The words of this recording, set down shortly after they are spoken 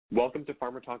Welcome to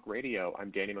Pharma Talk Radio.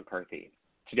 I'm Danny McCarthy.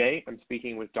 Today, I'm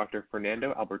speaking with Dr.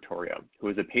 Fernando Albertorio, who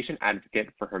is a patient advocate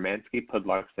for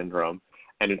Hermansky-Pudlak syndrome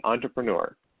and an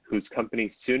entrepreneur whose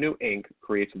company Sunu Inc.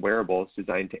 creates wearables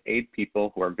designed to aid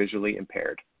people who are visually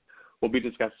impaired. We'll be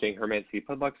discussing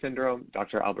Hermansky-Pudlak syndrome,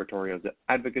 Dr. Albertorio's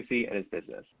advocacy, and his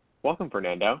business. Welcome,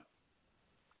 Fernando.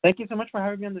 Thank you so much for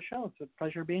having me on the show. It's a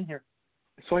pleasure being here.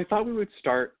 So I thought we would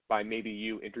start by maybe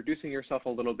you introducing yourself a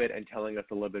little bit and telling us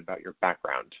a little bit about your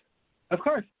background. Of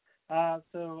course.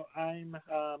 So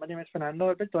my name is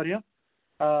Fernando Albertorio.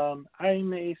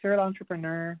 I'm a serial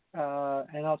entrepreneur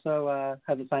and also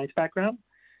have a science background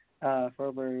for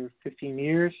over 15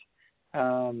 years.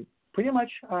 Pretty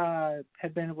much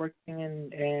have been working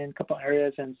in a couple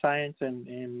areas in science and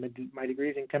in my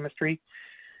degrees in chemistry.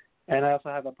 And I also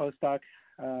have a postdoc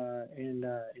in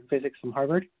physics from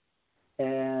Harvard,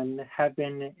 and have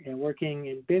been working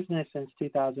in business since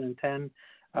 2010,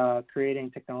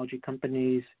 creating technology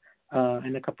companies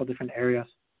in a couple different areas.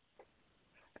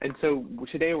 And so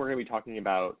today we're going to be talking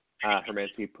about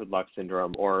Hermansky-Pudlak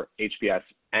syndrome, or HPS.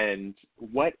 And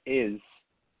what is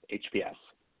HPS?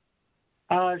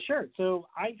 Sure. So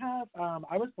I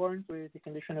was born with the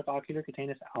condition of ocular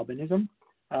cutaneous albinism.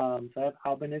 So I have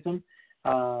albinism.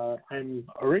 I'm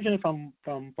originally from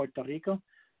Puerto Rico.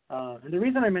 And the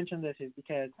reason I mention this is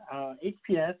because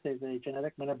HPS is a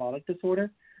genetic metabolic disorder.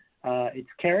 It's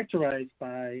characterized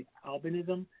by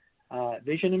albinism,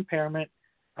 vision impairment,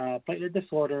 platelet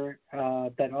disorder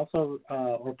that also,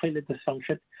 or platelet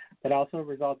dysfunction that also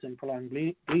results in prolonged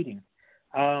bleeding.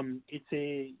 It's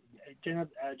a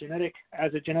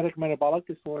genetic metabolic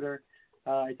disorder.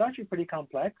 It's actually pretty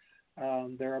complex.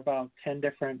 There are about 10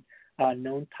 different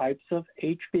known types of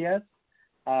HPS.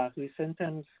 Whose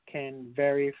symptoms can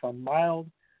vary from mild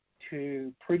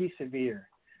to pretty severe.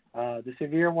 The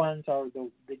severe ones are the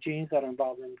genes that are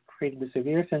involved in creating the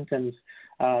severe symptoms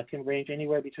can range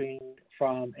anywhere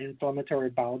from inflammatory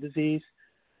bowel disease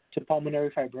to pulmonary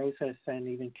fibrosis and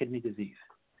even kidney disease.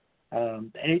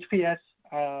 And HPS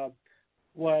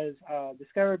was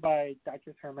discovered by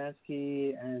Dr.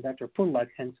 Hermansky and Dr. Pudlak,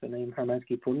 hence the name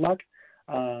Hermansky-Pudlak.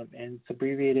 And it's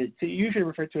abbreviated, it's usually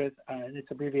referred to as, in its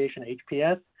abbreviation,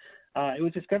 HPS. It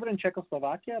was discovered in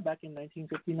Czechoslovakia back in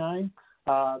 1959,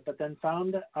 but then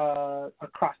found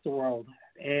across the world.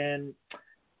 And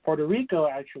Puerto Rico,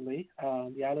 actually,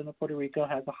 the island of Puerto Rico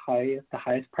has the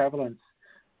highest prevalence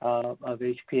of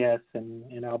HPS and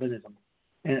albinism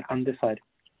on this side.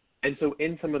 And so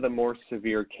in some of the more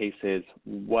severe cases,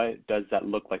 what does that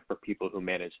look like for people who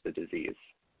manage the disease?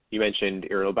 You mentioned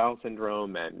irritable bowel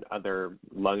syndrome and other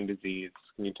lung disease.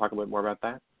 Can you talk a bit more about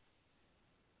that?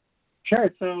 Sure.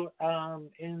 So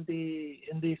in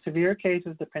the severe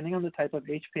cases, depending on the type of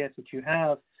HPS that you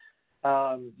have,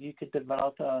 you could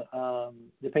develop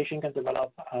the patient can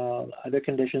develop other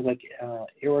conditions like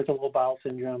irritable bowel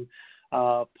syndrome.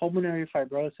 Pulmonary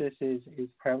fibrosis is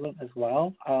prevalent as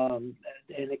well, and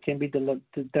it can be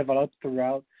developed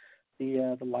throughout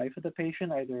the life of the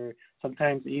patient, either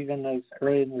sometimes even as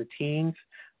early in their teens,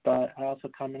 but also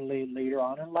commonly later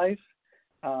on in life.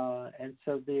 And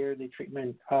so there, the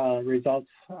treatment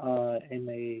results in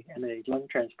a lung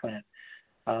transplant.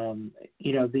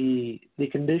 The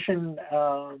condition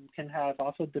can have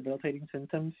also debilitating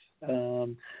symptoms,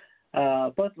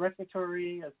 both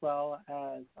respiratory as well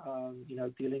as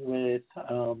dealing with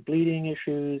bleeding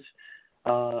issues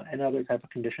and other type of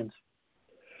conditions.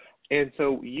 And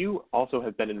so you also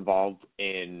have been involved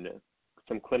in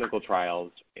some clinical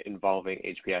trials involving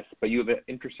HPS, but you have an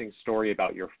interesting story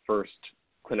about your first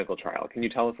clinical trial. Can you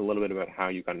tell us a little bit about how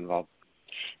you got involved?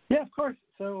 Yeah, of course.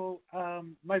 So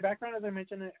my background, as I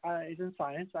mentioned, is in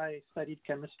science. I studied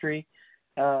chemistry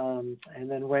and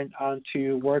then went on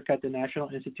to work at the National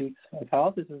Institutes of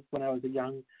Health. This is when I was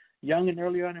young and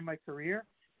early on in my career.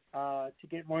 To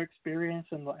get more experience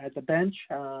at the bench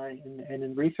and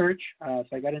in research. So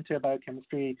I got into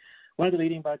biochemistry, one of the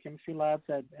leading biochemistry labs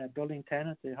at Building 10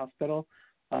 at the hospital,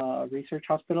 research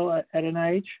hospital at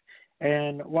NIH.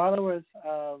 And while I was,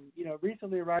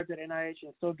 recently arrived at NIH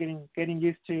and still getting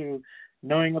used to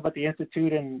knowing about the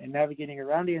Institute and navigating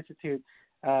around the Institute,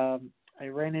 I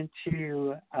ran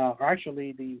into,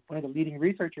 one of the leading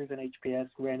researchers in HPS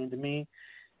ran into me.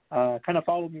 Kind of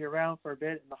followed me around for a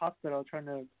bit in the hospital, trying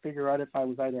to figure out if I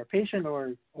was either a patient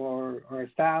or a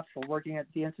staff or working at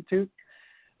the institute.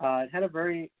 I had a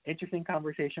very interesting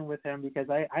conversation with him because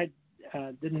I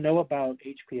didn't know about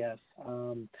HPS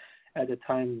at the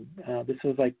time. This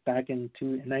was like back in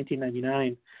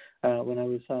 1999 when I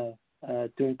was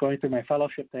going through my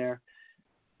fellowship there.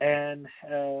 And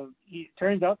it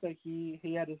turns out that he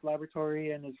had his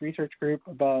laboratory and his research group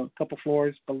about a couple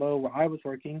floors below where I was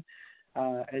working.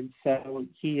 And so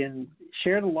he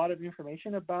shared a lot of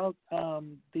information about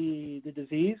the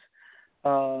disease,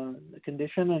 the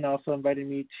condition, and also invited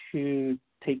me to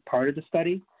take part of the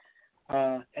study.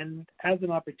 And as an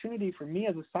opportunity for me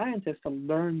as a scientist to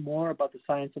learn more about the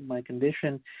science of my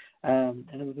condition. And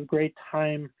it was a great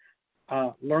time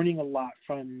learning a lot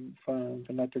from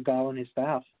Dr. Gall and his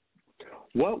staff.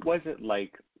 What was it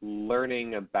like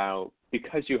learning about,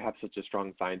 because you have such a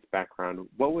strong science background,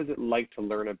 what was it like to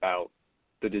learn about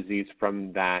the disease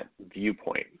from that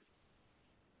viewpoint?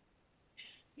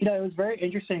 It was very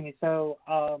interesting. So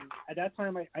at that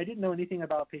time, I didn't know anything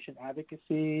about patient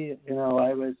advocacy.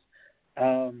 I was,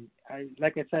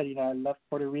 like I said, I left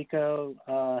Puerto Rico,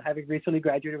 having recently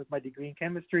graduated with my degree in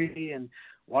chemistry and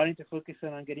wanting to focus in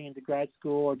on getting into grad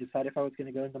school or decide if I was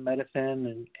going to go into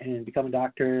medicine and become a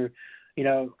doctor.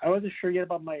 I wasn't sure yet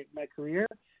about my career.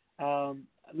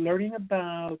 Learning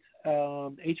about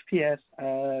HPS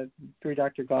through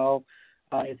Dr. Gall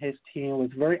and his team was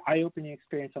a very eye-opening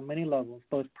experience on many levels,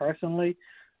 both personally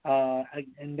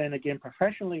and then again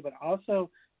professionally, but also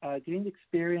getting to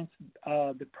experience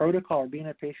the protocol, being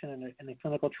a patient in a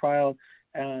clinical trial,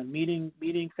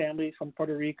 meeting families from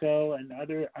Puerto Rico and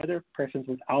other persons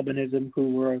with albinism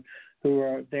who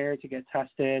were there to get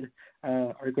tested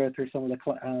or go through some of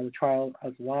the trial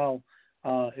as well.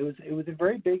 It was a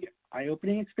very big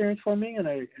eye-opening experience for me, and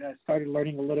I started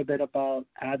learning a little bit about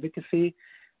advocacy.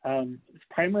 It's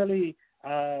primarily,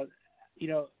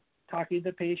 talking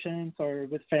to patients or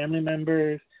with family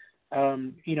members,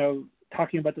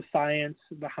 talking about the science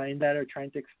behind that or trying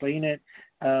to explain it.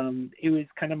 It was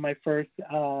kind of my first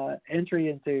entry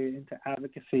into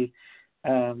advocacy.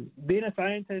 Being a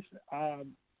scientist,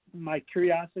 my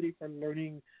curiosity for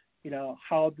learning,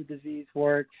 how the disease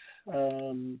works,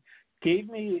 gave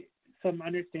me some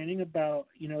understanding about,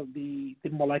 the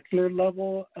molecular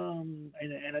level and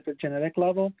at the genetic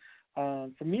level.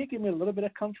 For me, it gave me a little bit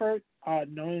of comfort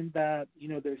knowing that,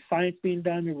 there's science being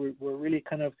done. We're really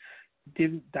kind of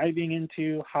diving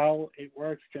into how it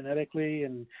works genetically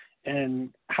and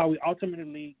how we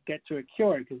ultimately get to a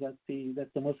cure, because that's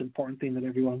the most important thing that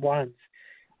everyone wants.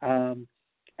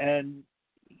 And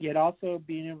yet also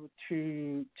being able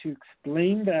to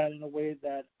explain that in a way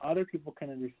that other people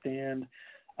can understand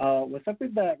was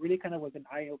something that really kind of was an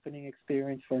eye-opening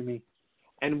experience for me.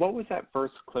 And what was that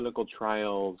first clinical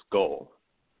trial's goal?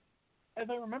 If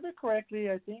I remember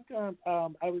correctly, I think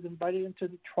I was invited into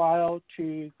the trial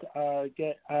to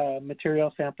get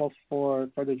material samples for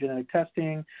the genetic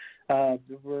testing.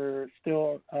 We're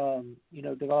still,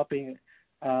 developing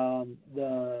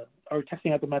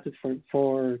testing out the methods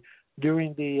for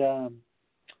doing the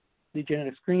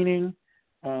genetic screening,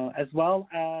 as well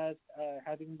as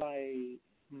having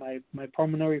my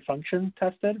pulmonary function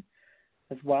tested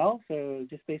as well. So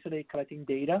just basically collecting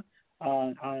data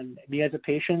on me as a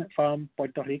patient from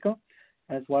Puerto Rico,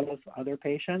 as well as other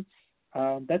patients.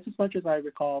 That's as much as I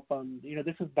recall from,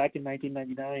 this was back in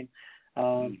 1999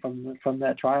 from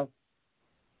that trial.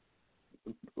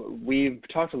 We've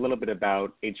talked a little bit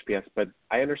about HPS, but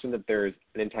I understand that there's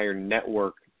an entire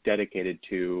network dedicated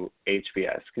to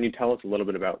HPS. Can you tell us a little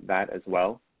bit about that as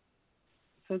well?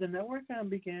 So the network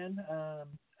began,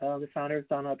 the founder is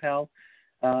Donna Appel,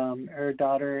 her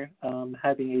daughter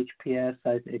having HPS.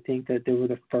 I think that they were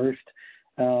the first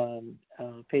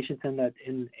patients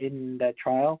in that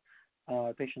trial,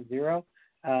 patient 0,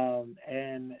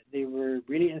 and they were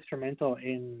really instrumental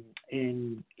in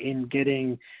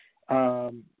getting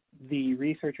the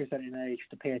researchers at NIH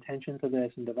to pay attention to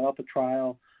this and develop a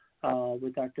trial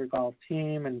with Dr. Gall's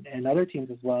team and other teams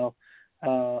as well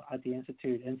at the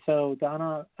Institute. And so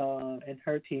Donna and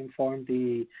her team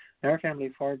her family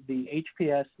formed the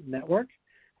HPS network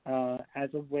as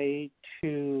a way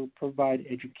to provide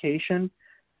education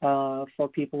for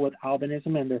people with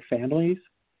albinism and their families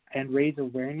and raise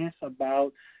awareness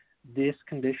about this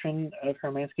condition of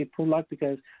Hermansky-Pudlak,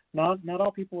 because not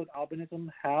all people with albinism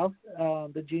have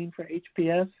the gene for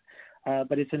HPS,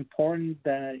 but it's important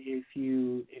that if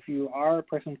you are a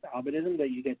person with albinism,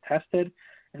 that you get tested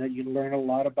and that you learn a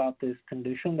lot about this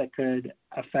condition that could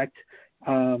affect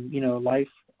life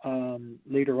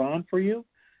later on for you.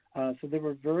 So they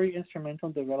were very instrumental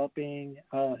in developing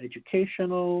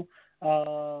educational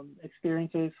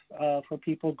experiences for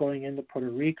people going into Puerto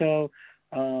Rico,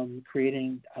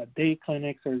 creating day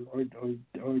clinics or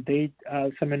day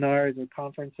seminars or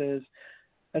conferences,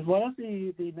 as well as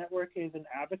the network is an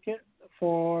advocate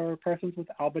for persons with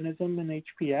albinism and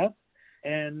HPS.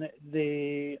 and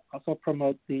they also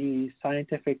promote the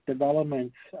scientific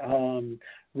development,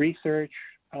 research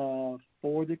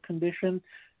for the condition,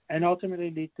 and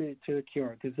ultimately lead to a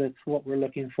cure, because that's what we're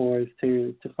looking for, is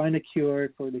to find a cure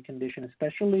for the condition,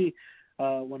 especially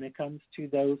when it comes to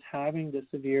those having the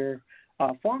severe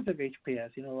forms of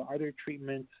HPS. Are there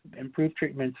treatments, improved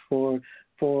treatments for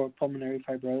pulmonary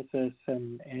fibrosis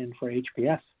and for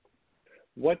HPS?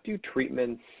 What do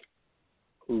treatments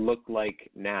look like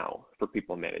now for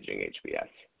people managing HPS?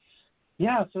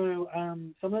 Yeah, so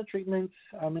some of the treatments,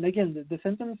 and again, the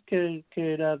symptoms could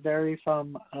vary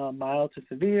from mild to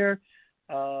severe.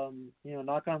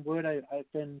 Knock on wood, I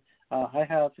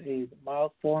have a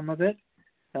mild form of it.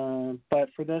 But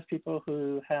for those people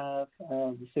who have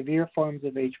severe forms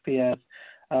of HPS,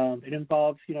 it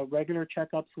involves regular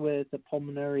checkups with the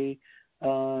pulmonary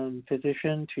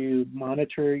physician to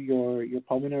monitor your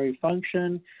pulmonary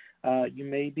function. You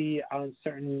may be on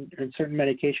certain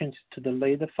medications to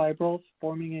delay the fibrils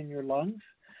forming in your lungs.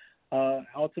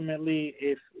 Ultimately,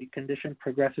 if the condition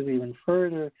progresses even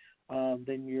further,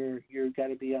 then you're got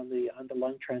to be on the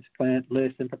lung transplant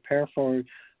list and prepare for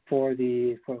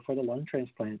the lung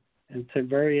transplant. And it's a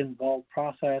very involved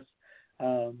process,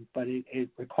 but it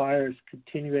requires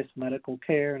continuous medical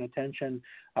care and attention,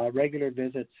 regular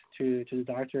visits to the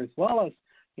doctor, as well as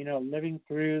living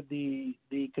through the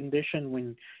condition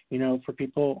when, for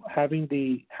people having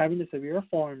the severe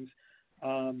forms,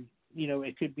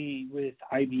 it could be with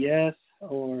IBS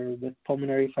or with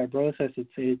pulmonary fibrosis.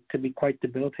 It could be quite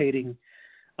debilitating,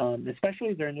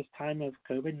 especially during this time of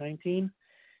COVID-19.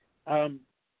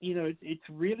 It's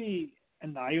really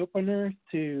an eye-opener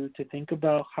to think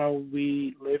about how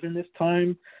we live in this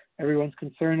time. Everyone's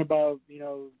concerned about,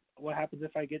 what happens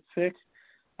if I get sick.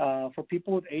 For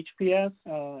people with HPS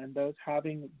and those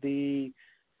having the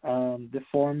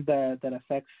form that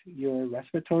affects your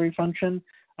respiratory function,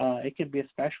 it can be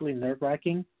especially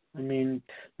nerve-wracking. I mean,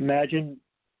 imagine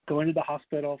going to the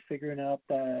hospital, figuring out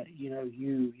that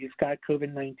you've got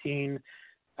COVID-19.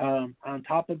 On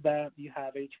top of that, you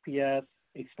have HPS.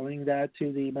 Explaining that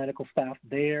to the medical staff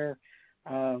there,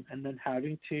 and then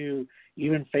having to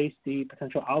even face the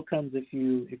potential outcomes if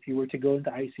you were to go into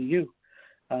ICU.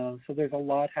 So there's a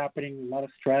lot happening, a lot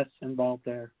of stress involved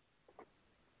there.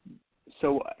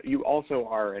 So you also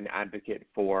are an advocate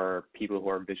for people who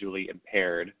are visually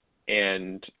impaired,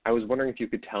 and I was wondering if you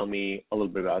could tell me a little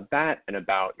bit about that and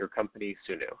about your company,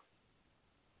 Sunu.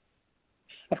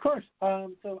 Of course.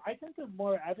 So I tend to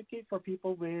more advocate for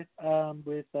people with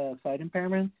sight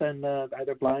impairments and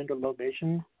either blind or low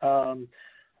vision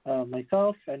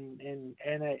myself, and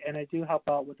I do help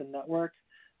out with the network.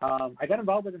 I got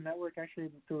involved with the network actually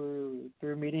through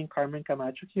meeting Carmen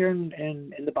Camacho here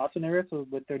in the Boston area, so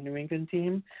with their New England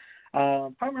team,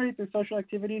 primarily through social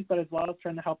activities, but as well as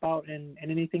trying to help out in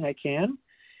anything I can.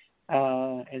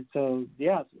 And so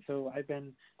I've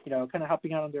been, kind of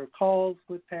helping out on their calls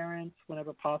with parents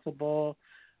whenever possible.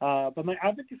 But my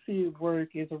advocacy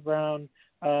work is around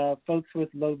folks with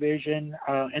low vision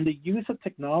and the use of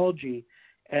technology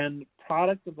and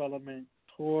product development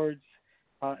towards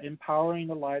empowering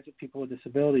the lives of people with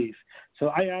disabilities. So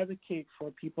I advocate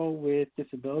for people with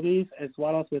disabilities as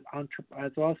well as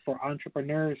for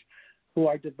entrepreneurs who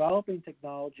are developing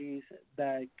technologies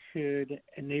that could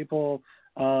enable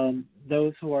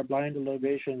those who are blind or low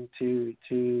vision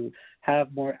to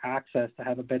have more access, to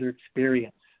have a better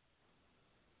experience.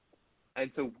 And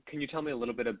so can you tell me a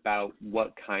little bit about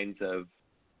what kinds of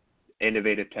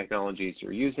innovative technologies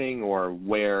you're using or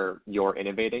where you're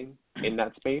innovating in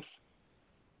that space?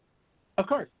 Of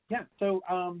course, yeah. So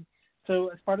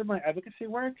as part of my advocacy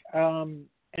work, and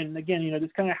again,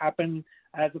 this kind of happened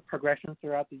as a progression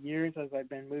throughout the years as I've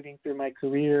been moving through my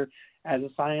career as a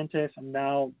scientist and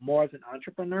now more as an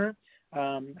entrepreneur,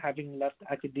 having left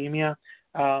academia.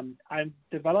 I've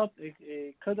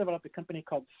co-developed a company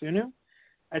called Sunu.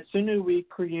 At Sunu, we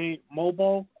create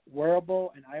mobile,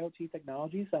 wearable, and IoT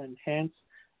technologies that enhance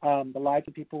the lives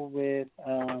of people with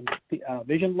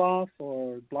vision loss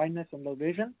or blindness and low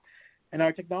vision. And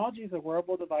our technology is a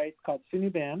wearable device called Sunu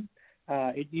Band.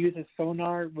 It uses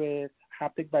sonar with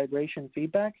haptic vibration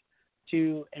feedback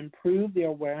to improve the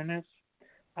awareness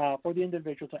for the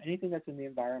individual to anything that's in the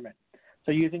environment.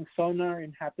 So using sonar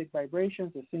and haptic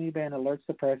vibrations, the Sunu Band alerts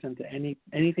the person to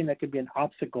anything that could be an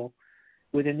obstacle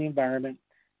within the environment.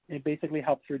 It basically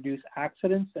helps reduce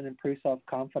accidents and improve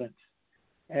self-confidence.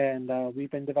 And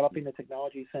we've been developing the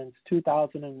technology since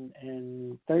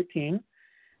 2013.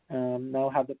 Now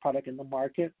have the product in the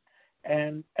market.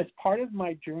 And as part of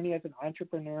my journey as an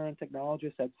entrepreneur and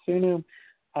technologist at Sunu,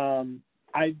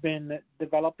 I've been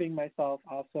developing myself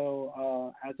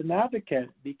also as an advocate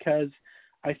because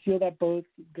I feel that both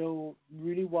go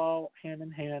really well hand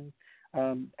in hand.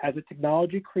 As a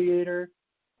technology creator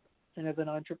and as an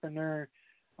entrepreneur,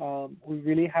 we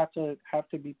really have to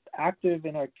be active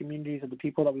in our communities of the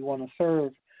people that we want to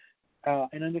serve,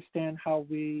 and understand how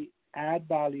we add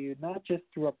value, not just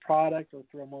through a product or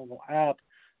through a mobile app,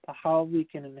 but how we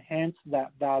can enhance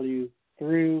that value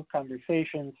through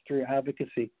conversations, through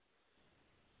advocacy.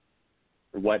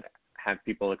 What have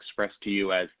people expressed to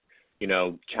you as,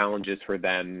 challenges for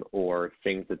them or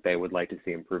things that they would like to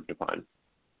see improved upon?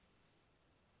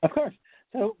 Of course.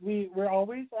 So we're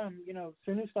always,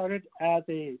 SUNU started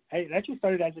it actually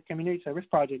started as a community service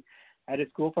project at a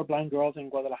school for blind girls in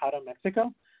Guadalajara,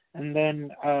 Mexico. And then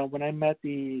when I met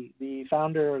the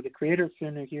founder or the creator of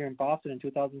SUNU here in Boston in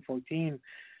 2014,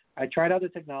 I tried out the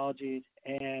technology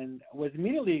and was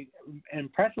immediately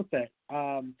impressed with it.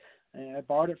 And I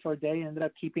borrowed it for a day and ended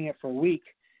up keeping it for a week.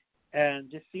 And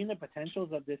just seeing the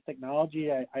potentials of this technology,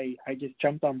 I just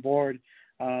jumped on board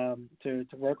to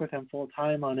work with him full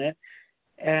time on it.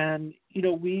 And,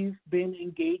 we've been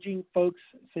engaging folks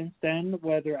since then,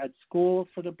 whether at schools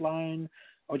for the blind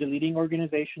or the leading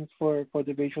organizations for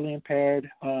the visually impaired,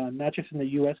 not just in the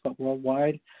U.S., but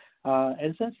worldwide.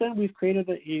 And since then, we've created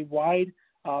a wide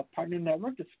partner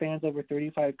network that spans over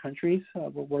 35 countries.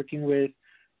 We're working with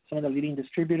some of the leading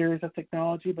distributors of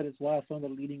technology, but as well as some of the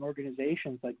leading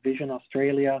organizations like Vision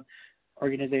Australia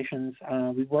organizations.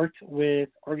 We've worked with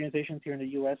organizations here in the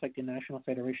U.S. like the National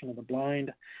Federation of the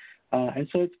Blind. And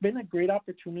so it's been a great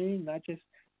opportunity, not just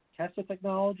test the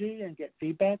technology and get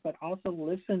feedback, but also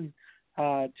listen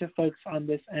to folks on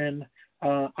this end,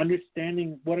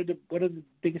 understanding what are the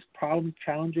biggest problem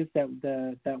challenges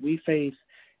that we face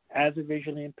as a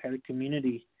visually impaired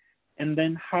community, and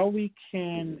then how we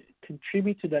can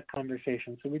contribute to that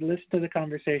conversation. So we listen to the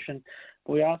conversation,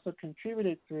 but we also contribute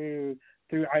it through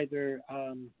either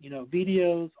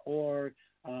videos or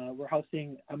I'm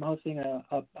hosting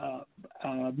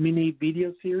a mini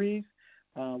video series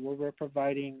where we're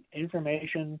providing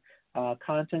information,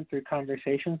 content through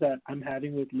conversations that I'm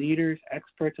having with leaders,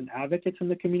 experts, and advocates in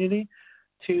the community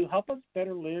to help us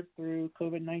better live through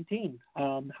COVID-19.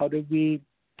 How do we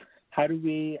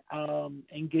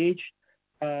engage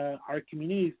our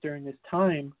communities during this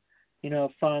time?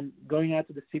 From going out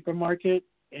to the supermarket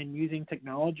and using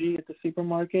technology at the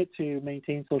supermarket to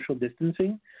maintain social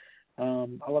distancing.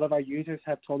 A lot of our users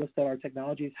have told us that our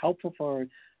technology is helpful for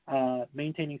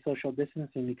maintaining social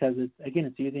distancing because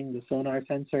it's using the sonar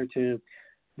sensor to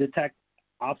detect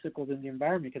obstacles in the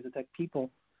environment, can detect people,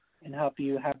 and help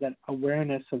you have that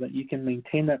awareness so that you can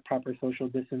maintain that proper social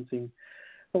distancing.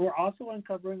 But we're also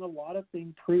uncovering a lot of to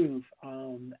improve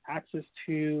access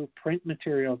to print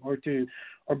materials or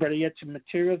better yet, to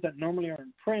materials that normally are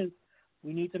in print.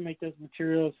 We need to make those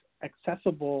materials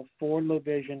accessible for low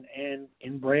vision and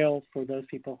in Braille for those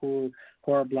people who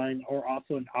are blind, or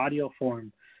also in audio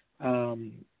form.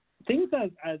 Things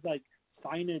as like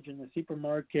signage in the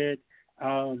supermarket,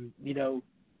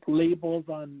 labels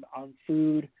on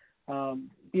food.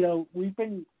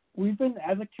 We've been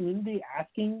as a community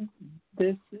asking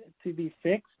this to be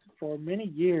fixed for many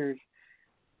years,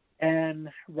 and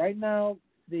right now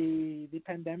the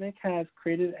pandemic has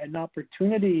created an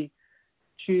opportunity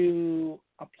to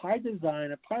apply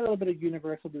a little bit of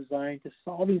universal design to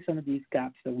solving some of these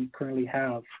gaps that we currently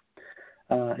have.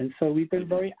 And so we've been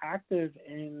very active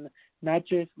in not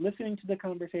just listening to the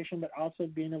conversation, but also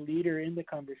being a leader in the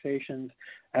conversations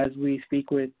as we speak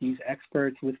with these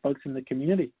experts, with folks in the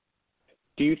community.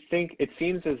 Do you think, it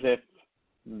seems as if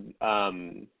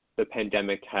the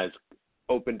pandemic has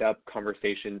opened up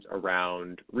conversations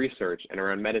around research and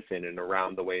around medicine and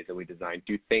around the ways that we design?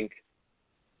 Do you think,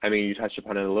 you touched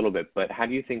upon it a little bit, but how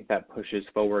do you think that pushes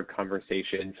forward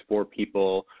conversations for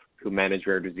people who manage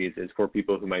rare diseases, for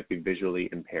people who might be visually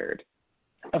impaired?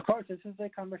 Of course, this is a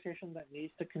conversation that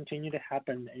needs to continue to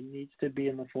happen. It needs to be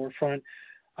in the forefront.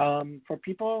 For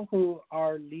people who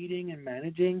are leading and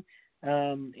managing,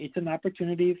 it's an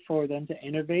opportunity for them to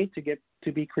innovate,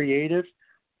 to be creative,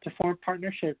 to form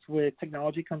partnerships with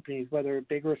technology companies, whether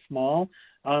big or small.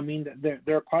 There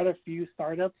are quite a few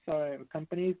startups,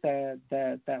 companies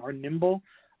that are nimble,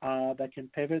 that can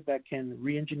pivot, that can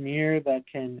re-engineer, that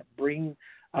can bring,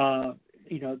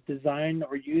 design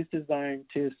or use design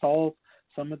to solve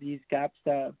some of these gaps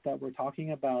that we're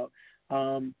talking about,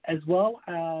 as well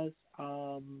as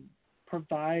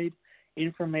provide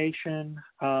information,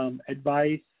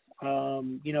 advice,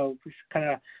 kind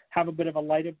of have a bit of a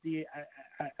light of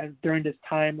during this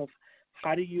time of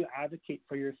how do you advocate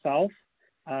for yourself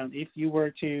if you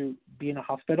were to be in a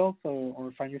hospital,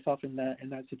 or find yourself in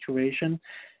that situation,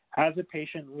 as a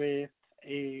patient with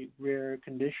a rare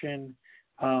condition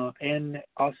and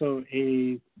also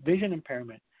a vision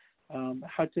impairment,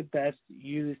 how to best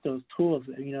use those tools.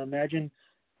 Imagine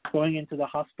going into the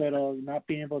hospital, not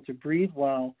being able to breathe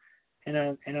well, and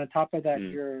on top of that,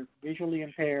 you're visually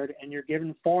impaired, and you're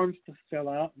given forms to fill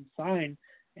out and sign,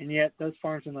 and yet those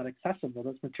forms are not accessible.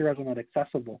 Those materials are not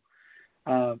accessible.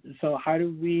 So how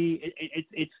do we?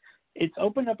 It's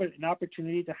opened up an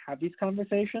opportunity to have these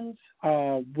conversations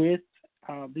with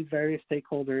these various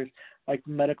stakeholders, like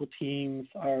medical teams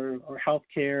or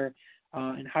healthcare,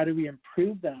 and how do we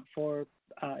improve that for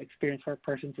experience for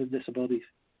persons with disabilities?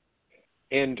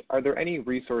 And are there any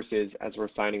resources, as we're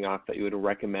signing off, that you would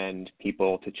recommend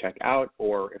people to check out,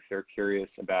 or if they're curious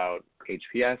about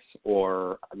HPS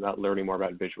or about learning more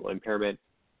about visual impairment,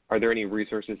 are there any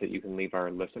resources that you can leave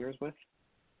our listeners with?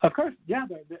 Of course, yeah,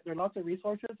 there are lots of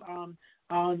resources. On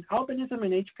albinism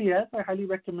and HPS, I highly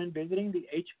recommend visiting the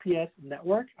HPS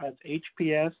network. It's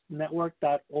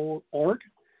hpsnetwork.org.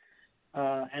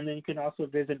 And then you can also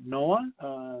visit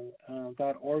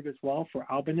NOAA.org as well for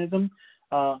albinism.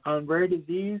 On rare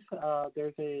disease,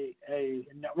 there's a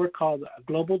network called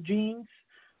Global Genes.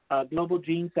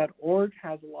 GlobalGenes.org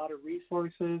has a lot of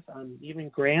resources, even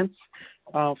grants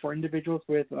for individuals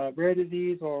with rare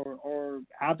disease or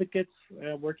advocates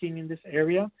working in this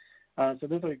area. So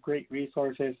those are great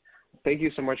resources. Thank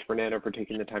you so much, Fernando, for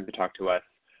taking the time to talk to us.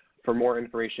 For more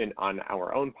information on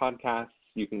our own podcasts,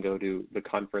 you can go to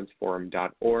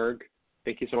theconferenceforum.org.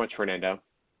 Thank you so much, Fernando.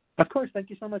 Of course. Thank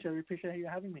you so much. I really appreciate you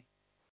having me.